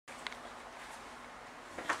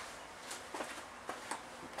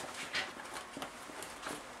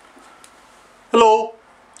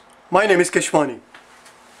My name is Keshwani.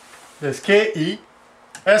 There's K-E-S-H-W-A-N-I,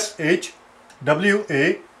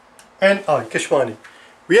 Keshwani.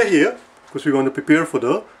 We are here because we want to prepare for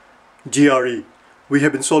the GRE. We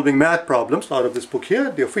have been solving math problems out of this book here,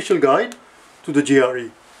 the official guide to the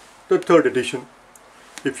GRE, the 3rd edition.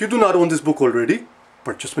 If you do not own this book already,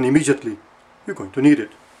 purchase one immediately. You're going to need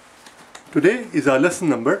it. Today is our lesson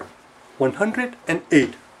number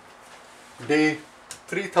 108. Day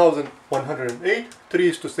 3108. 3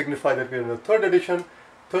 is to signify that we are in the 3rd edition.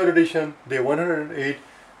 3rd edition, day 108.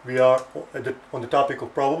 We are on the topic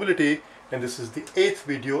of probability, and this is the 8th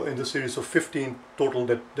video in the series of 15 total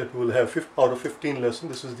that we will have. Out of 15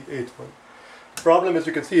 lessons, this is the 8th one. Problem, as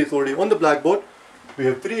you can see, is already on the blackboard. We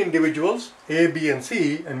have 3 individuals, A, B and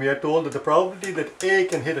C, and we are told that the probability that A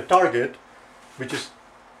can hit a target, which is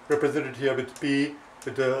represented here with P,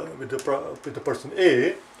 with the person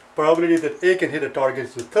A, probability that A can hit a target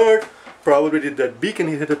is the 3rd, probability that B can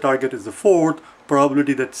hit a target is the 4th,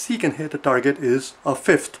 probability that C can hit a target is a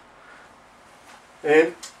 5th.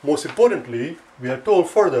 And most importantly, we are told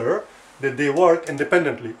further that they work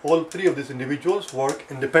independently. All 3 of these individuals work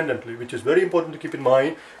independently, which is very important to keep in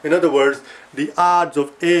mind. In other words, the odds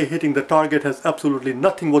of A hitting the target has absolutely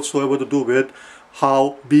nothing whatsoever to do with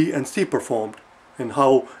how B and C performed. And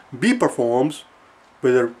how B performs,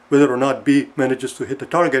 whether or not B manages to hit the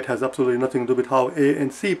target, has absolutely nothing to do with how A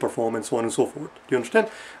and C perform, and so on and so forth. Do you understand?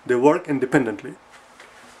 They work independently.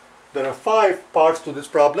 There are 5 parts to this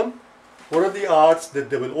problem. What are the odds that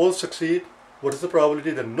they will all succeed? What is the probability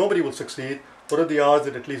that nobody will succeed? What are the odds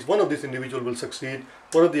that at least one of these individuals will succeed?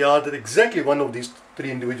 What are the odds that exactly one of these 3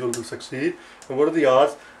 individuals will succeed? And what are the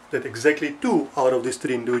odds that exactly 2 out of these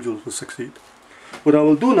 3 individuals will succeed? What I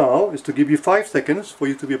will do now is to give you 5 seconds for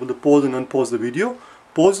you to be able to pause and unpause the video.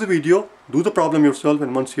 Pause the video, do the problem yourself,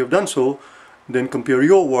 and once you have done so, then compare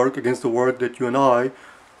your work against the work that you and I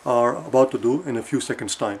are about to do in a few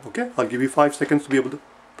seconds time. Okay? I'll give you 5 seconds to be able to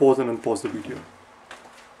pause and unpause the video.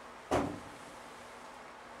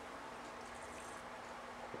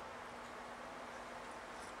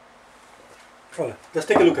 Alright, let's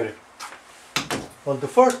take a look at it. Well, the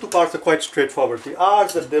first 2 parts are quite straightforward. The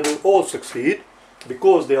odds that they will all succeed,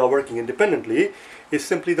 because they are working independently, is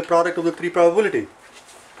simply the product of the 3 probability.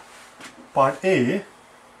 Part A,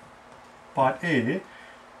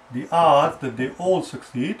 the odds that they all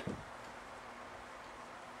succeed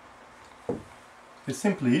is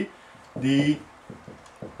simply the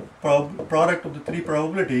product of the 3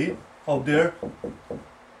 probability of their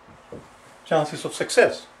chances of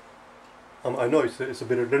success. I know it's a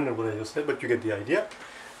bit redundant what I just said, but you get the idea.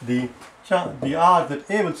 The odds that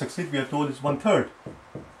A will succeed, we are told, is 1/3.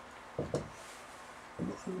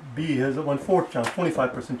 B has a 1/4 chance,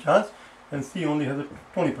 25% chance, and C only has a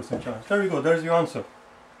 20% chance. There you go, there's your answer.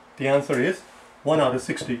 The answer is 1 out of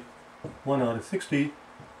 60. 1 out of 60.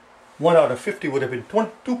 1 out of 50 would have been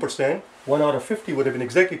 2%. 1 out of 50 would have been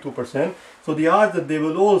exactly 2%. So the odds that they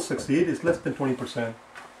will all succeed is less than 20%.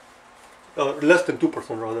 Less than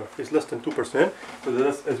 2% rather. It's less than 2%. So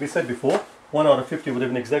that's, as we said before, 1 out of 50 would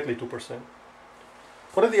have been exactly 2%.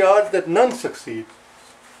 What are the odds that none succeed?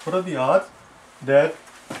 What are the odds that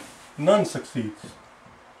none succeeds?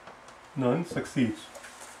 None succeeds.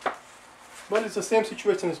 Well, it's the same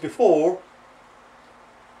situation as before.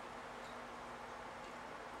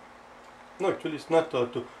 No, actually it's not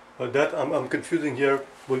that. I'm confusing here.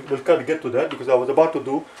 We'll kind of get to that because I was about to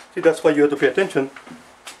do. See, that's why you have to pay attention.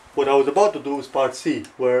 What I was about to do is part C,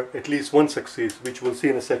 where at least one succeeds, which we'll see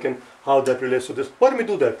in a second how that relates to this. Why don't we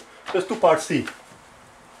do that? Let's do part C.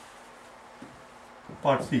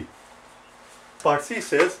 Part C. Part C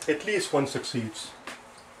says at least one succeeds.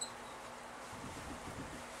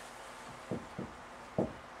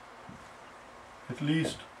 At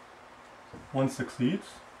least one succeeds.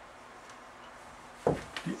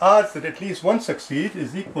 The odds that at least one succeed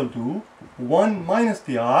is equal to 1 minus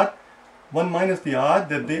the odd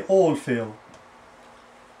that they all fail.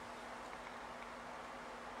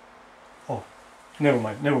 Oh, never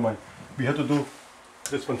mind. We have to do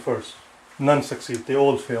this one first. None succeed, they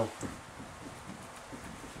all fail.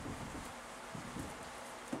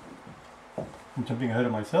 I'm jumping ahead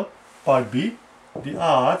of myself. Part B, the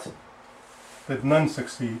odds that none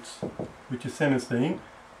succeeds, which is same as saying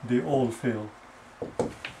they all fail.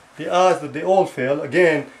 The odds that they all fail,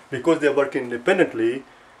 again, because they are working independently,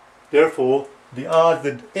 therefore, the odds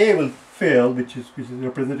that A will fail, which is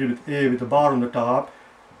represented with A with the bar on the top,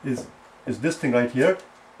 is this thing right here,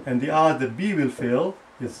 and the odds that B will fail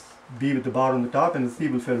is B with the bar on the top, and the C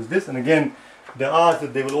will fail is this. And again, the odds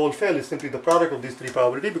that they will all fail is simply the product of these 3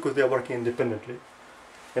 probabilities because they are working independently.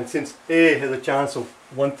 And since A has a chance of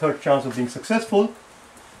 1/3 chance of being successful,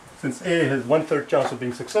 Since A has 1/3 chance of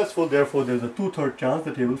being successful, therefore there's a 2/3 chance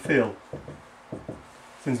that he will fail.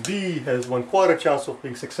 Since B has 1/4 chance of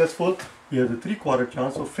being successful, he has a 3/4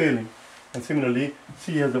 chance of failing. And similarly,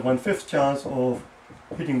 C has a 1/5 chance of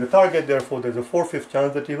hitting the target, therefore there's a 4/5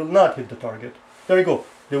 chance that he will not hit the target. There we go,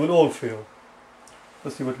 they will all fail.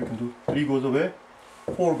 Let's see what we can do. 3 goes away,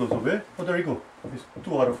 4 goes away, oh there you go, it's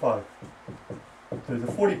 2 out of 5. There's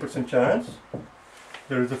a 40% chance,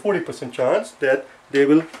 there is a 40% chance that they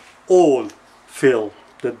will all fail,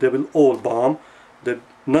 that they will all bomb, that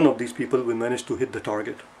none of these people will manage to hit the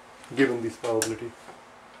target, given this probability.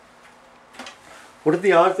 What are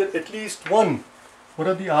the odds that at least one, what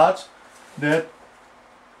are the odds that,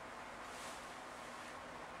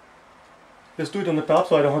 let's do it on the top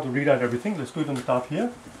so I don't have to read out everything, let's do it on the top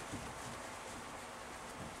here.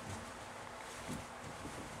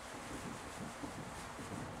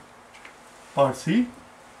 Part C,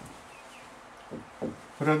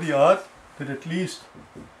 what are the odds that at least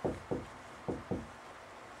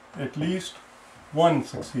one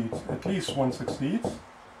succeeds, at least one succeeds.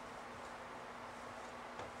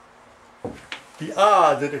 The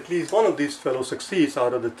odds that at least one of these fellows succeeds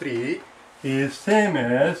out of the 3 is same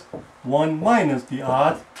as 1 minus the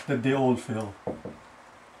odds that they all fail.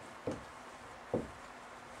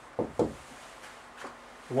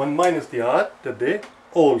 1 minus the odds that they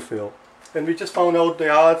all fail. And we just found out the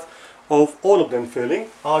odds of all of them failing.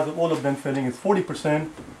 Odds of all of them failing is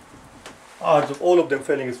 40%. Odds of all of them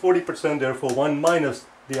failing is 40%, therefore 1 minus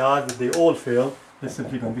the odds that they all fail is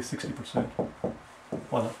simply going to be 60%.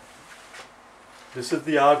 Voila. This is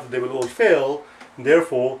the odds that they will all fail, and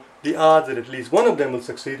therefore the odds that at least one of them will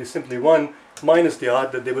succeed is simply 1 minus the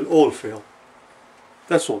odds that they will all fail.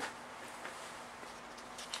 That's all.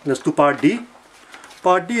 Let's do part D.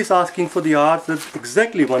 Part D is asking for the odds that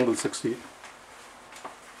exactly one will succeed.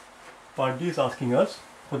 Part D is asking us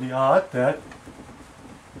for the odds that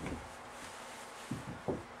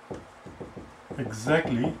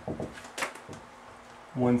exactly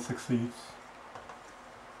one succeeds.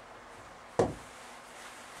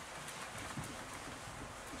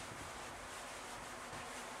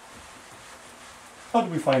 How do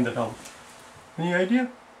we find that out? Any idea?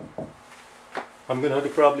 I'm going to have to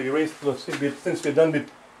probably erase, since we're done with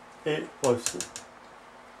A,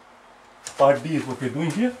 part D is what we're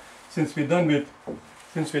doing here. Since we're done with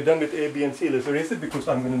A, B, and C, let's erase it because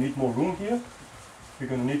I'm going to need more room here. We're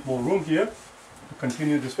going to need more room here to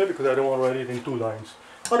continue this way because I don't want to write it in 2 lines.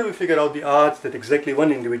 How do we figure out the odds that exactly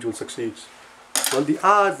one individual succeeds? Well, the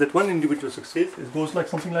odds that one individual succeeds goes like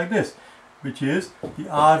something like this, which is the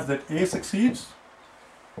odds that A succeeds,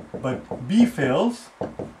 but B fails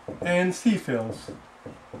and C fails.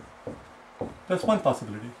 That's one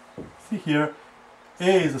possibility. See here,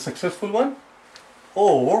 A is a successful one,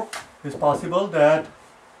 or it's possible that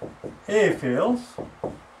A fails,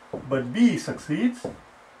 but B succeeds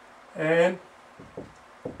and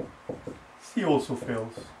C also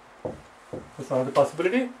fails. That's another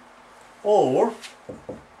possibility. Or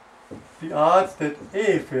the odds that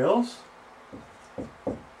A fails,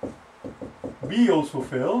 B also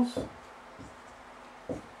fails,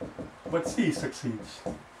 but C succeeds.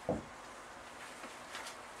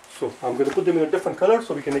 So I'm going to put them in a different color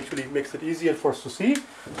so we can actually makes it easier for us to see.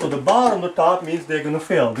 So the bar on the top means they're going to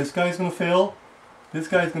fail. This guy is going to fail, this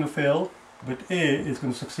guy is going to fail, but A is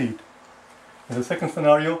going to succeed. In the second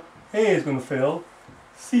scenario, A is going to fail,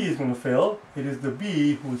 C is going to fail, it is the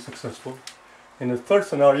B who is successful. In the third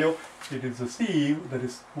scenario, it is the C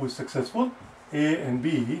who is successful, A and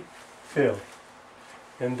B fail.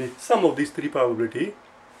 And the sum of these 3 probability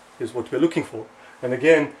is what we're looking for. And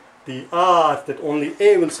again, the odds that only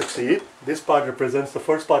A will succeed, this part represents, the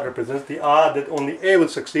first part represents the odds that only A will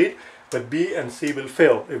succeed, but B and C will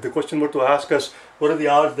fail. If the question were to ask us, what are the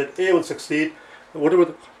odds that A will succeed,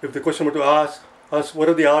 if the question were to ask us, what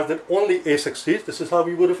are the odds that only A succeeds, this is how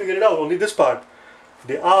we would have figured it out, only this part.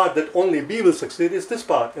 The odds that only B will succeed is this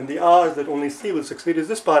part, and the odds that only C will succeed is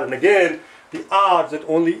this part. And again, the odds that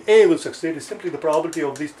only A will succeed is simply the probability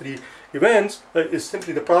of these 3 events, is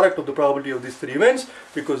simply the product of the probability of these 3 events,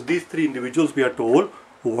 because these 3 individuals, we are told,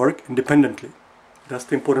 work independently. That's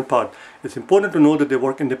the important part. It's important to know that they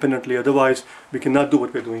work independently, otherwise we cannot do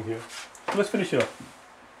what we're doing here. So let's finish it up.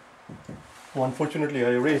 Well, unfortunately, I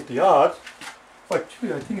erased the odds.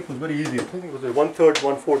 Actually, I think it was very easy. I think it was a 1/3,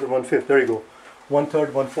 1/4, and 1/5. There you go.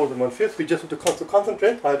 1/3, 1/4, and 1/5. We just have to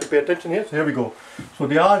concentrate. I have to pay attention here. So here we go. So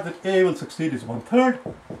the odds that A will succeed is 1/3.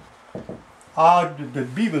 Odds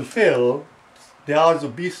that B will fail, the odds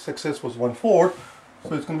of B's success was 1/4.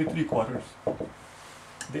 So it's going to be 3/4.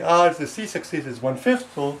 The odds that C succeeds is 1/5.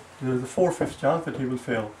 So there is a 4/5 chance that he will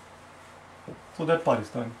fail. So that part is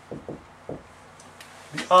done.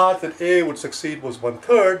 The odds that A would succeed was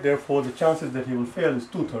 1/3, therefore the chances that he will fail is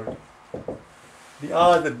 2/3. The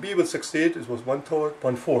odds that B will succeed was 1/3,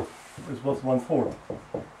 1/4. It was 1/4.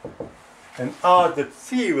 And odds that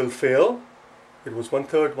C will fail, it was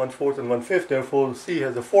 1/3, 1/4, and 1/5. Therefore, C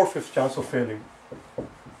has a 4/5 chance of failing.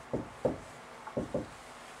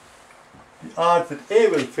 The odds that A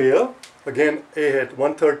will fail, again, A had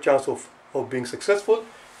 1/3 chance of being successful.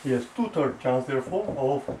 He has 2/3 chance, therefore,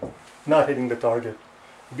 of not hitting the target.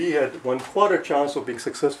 B had 1/4 chance of being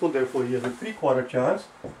successful, therefore he has a 3/4 chance,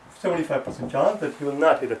 75% chance that he will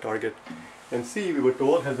not hit a target. And C, we were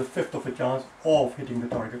told, has a 1/5 of a chance of hitting the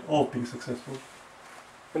target, of being successful.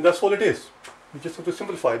 And that's all it is. We just have to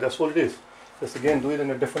simplify, that's all it is. Let's again do it in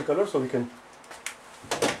a different color so we can,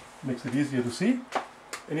 makes it easier to see.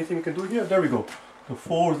 Anything we can do here? There we go. The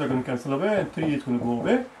 4s are going to cancel away and 3 is going to go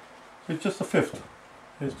away. So it's just a 5th.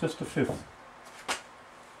 It's just a 5th.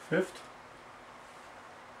 5th.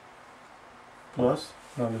 Plus,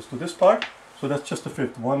 now let's do this part. So that's just a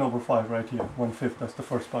 5th, 1/5 right here, 1/5, that's the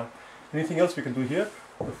first part. Anything else we can do here?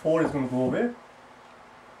 The 4 is going to go away,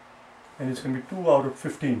 and it's going to be 2 out of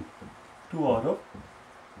 15. 2 out of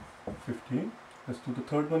 15. Let's do the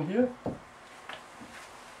third one here.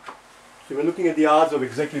 So we're looking at the odds of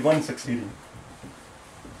exactly one succeeding.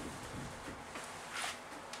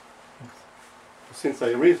 Since I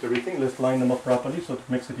erased everything, let's line them up properly so it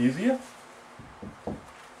makes it easier.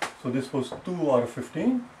 So this was 2 out of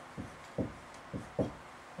 15.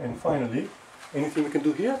 And finally, anything we can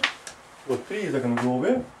do here? Well, 3s are going to go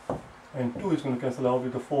away, and 2 is going to cancel out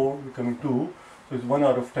with the 4 becoming 2. So it's 1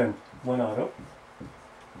 out of 10. 1 out of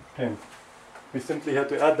 10. We simply have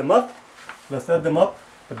to add them up. Let's add them up.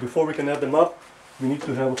 But before we can add them up, we need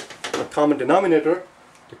to have a common denominator.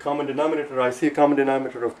 The common denominator, I see a common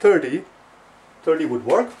denominator of 30. 30 would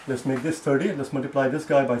work. Let's make this 30. Let's multiply this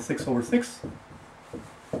guy by 6/6.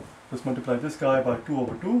 Let's multiply this guy by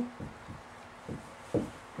 2/2.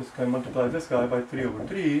 This guy multiply this guy by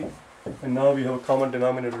 3/3. And now we have a common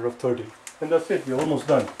denominator of 30. And that's it. We're almost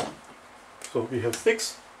done. So we have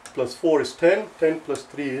 6 plus 4 is 10. 10 plus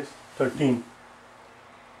 3 is 13.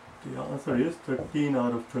 The answer is 13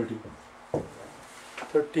 out of 30.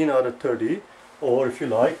 13 out of 30, or if you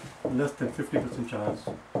like, less than 50% chance.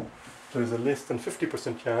 There is a less than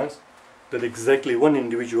 50% chance that exactly one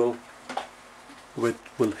individual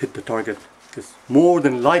will hit the target. It's more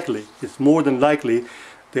than likely,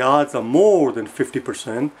 the odds are more than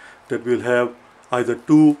 50% that we'll have either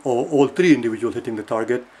 2 or all 3 individuals hitting the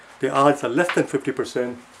target. The odds are less than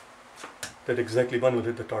 50% that exactly one will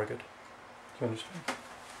hit the target. Do you understand?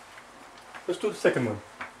 Let's do the second one.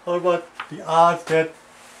 How about the odds that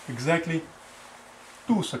exactly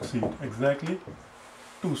 2 succeed? Exactly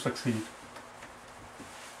 2 succeed.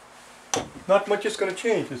 Not much is going to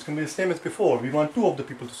change. It's going to be the same as before. We want 2 of the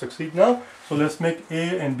people to succeed now. So let's make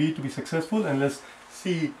A and B to be successful, and let's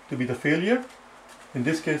C to be the failure. In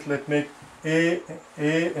this case, let's make A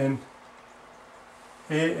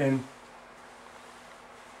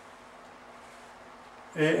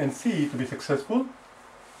and C to be successful,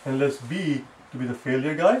 and let's B to be the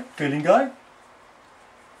failing guy.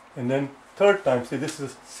 And then third time, say this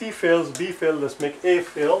is C fails, B fails, let's make A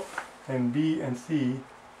fail, and B and C.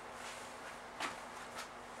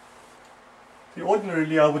 See,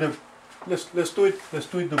 ordinarily I would have, let's do it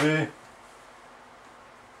the way,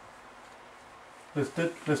 let's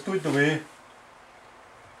do it the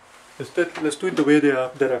way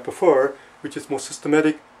that I prefer, which is more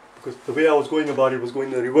systematic, because the way I was going about it was going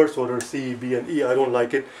in the reverse order, C, B, and E. I don't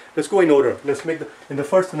like it. Let's go in order. Let's make in the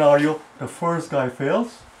first scenario, the first guy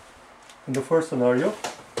fails. In the first scenario,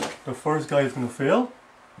 the first guy is going to fail.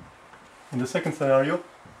 In the second scenario,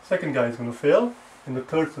 second guy is going to fail. In the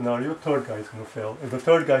third scenario, third guy is going to fail. If the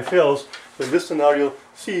third guy fails, so in this scenario,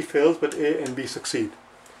 C fails, but A and B succeed.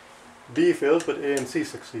 B fails, but A and C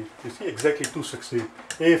succeed. You see, exactly 2 succeed.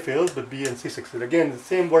 A fails, but B and C succeed. Again, the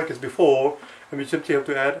same work as before, and we simply have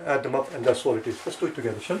to add them up, and that's all it is. Let's do it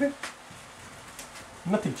together, shall we?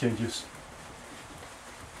 Nothing changes.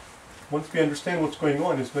 Once we understand what's going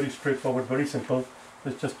on, it's very straightforward, very simple.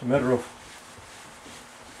 It's just a matter of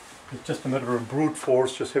brute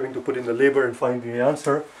force, just having to put in the labor and find the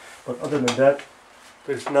answer. But other than that,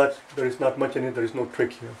 there is not much in it. There is no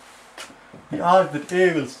trick here. The odds that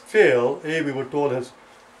A will fail, A we were told has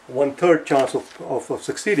 1/3 chance of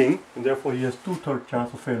succeeding, and therefore he has 2/3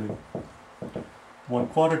 chance of failing.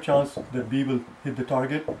 1/4 chance that B will hit the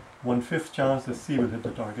target, 1/5 chance that C will hit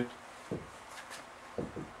the target.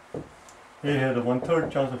 A had a 1/3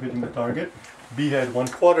 chance of hitting the target, B had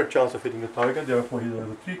 1/4 chance of hitting the target, therefore he has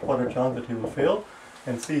a 3/4 chance that he will fail,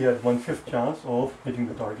 and C had 1/5 chance of hitting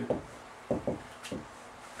the target.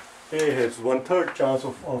 A has 1/3 chance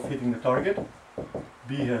of hitting the target.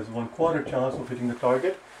 B has 1/4 chance of hitting the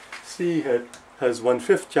target. C has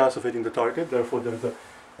 1/5 chance of hitting the target. Therefore, there is a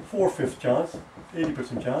 4/5 chance,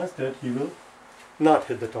 80% chance that he will not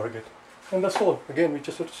hit the target. And that's all. Again, we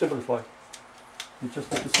just have to simplify. We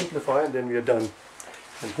just have to simplify, and then we are done.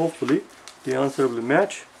 And hopefully, the answer will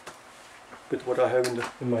match with what I have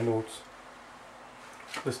in my notes.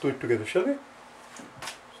 Let's do it together, shall we?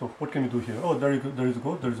 So what can we do here? Oh, there is a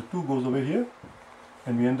go. There is a 2 goes away here,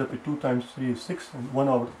 and we end up with 2 times 3 is 6, and 1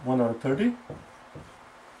 out of 30.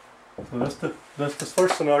 So that's the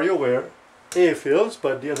first scenario where A fails,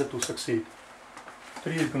 but the other 2 succeed.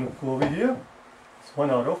 3 is going to go over here. It's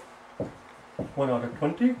 1 out of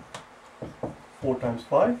 20. 4 times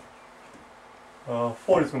 5.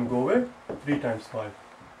 4 is going to go away. 3 times 5.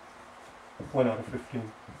 1 out of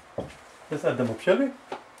 15. Let's add them up, shall we?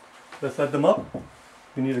 Let's add them up.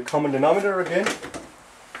 We need a common denominator again.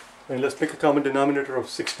 And let's make a common denominator of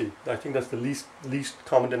 60. I think that's the least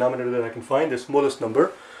common denominator that I can find. The smallest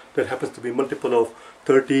number that happens to be a multiple of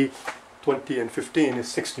 30, 20 and 15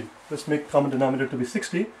 is 60. Let's make common denominator to be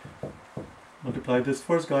 60. Multiply this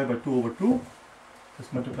first guy by 2 over 2.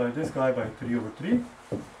 Let's multiply this guy by 3 over 3.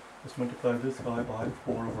 Let's multiply this guy by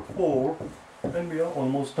 4 over 4. And we are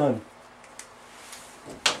almost done.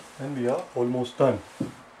 And we are almost done.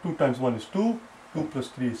 2 times 1 is 2. 2 plus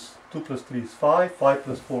 3 is 5. 5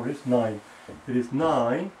 plus 4 is 9. It is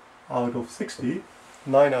 9 out of 60.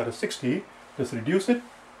 9 out of 60. Let's reduce it.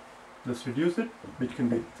 Which can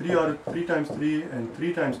be 3 times 3 and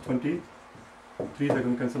 3 times 20. 3 are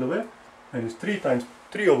going to cancel away. And it's 3 times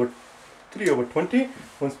 3 over 20.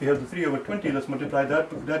 Once we have the 3 over 20, let's multiply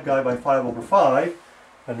that guy by 5 over 5.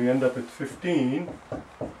 And we end up with 15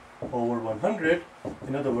 over 100.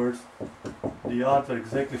 In other words, the odds are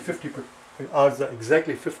exactly 50%. Odds are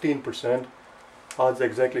exactly 15%. Odds are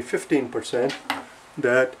exactly 15%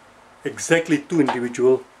 that exactly 2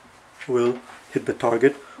 individuals will hit the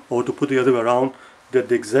target, or to put the other way around, that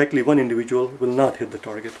the exactly 1 individual will not hit the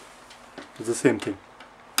target. It's the same thing.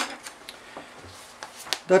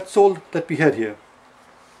 That's all that we had here.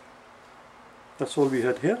 That's all we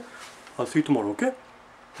had here. I'll see you tomorrow, okay?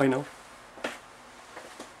 Bye now.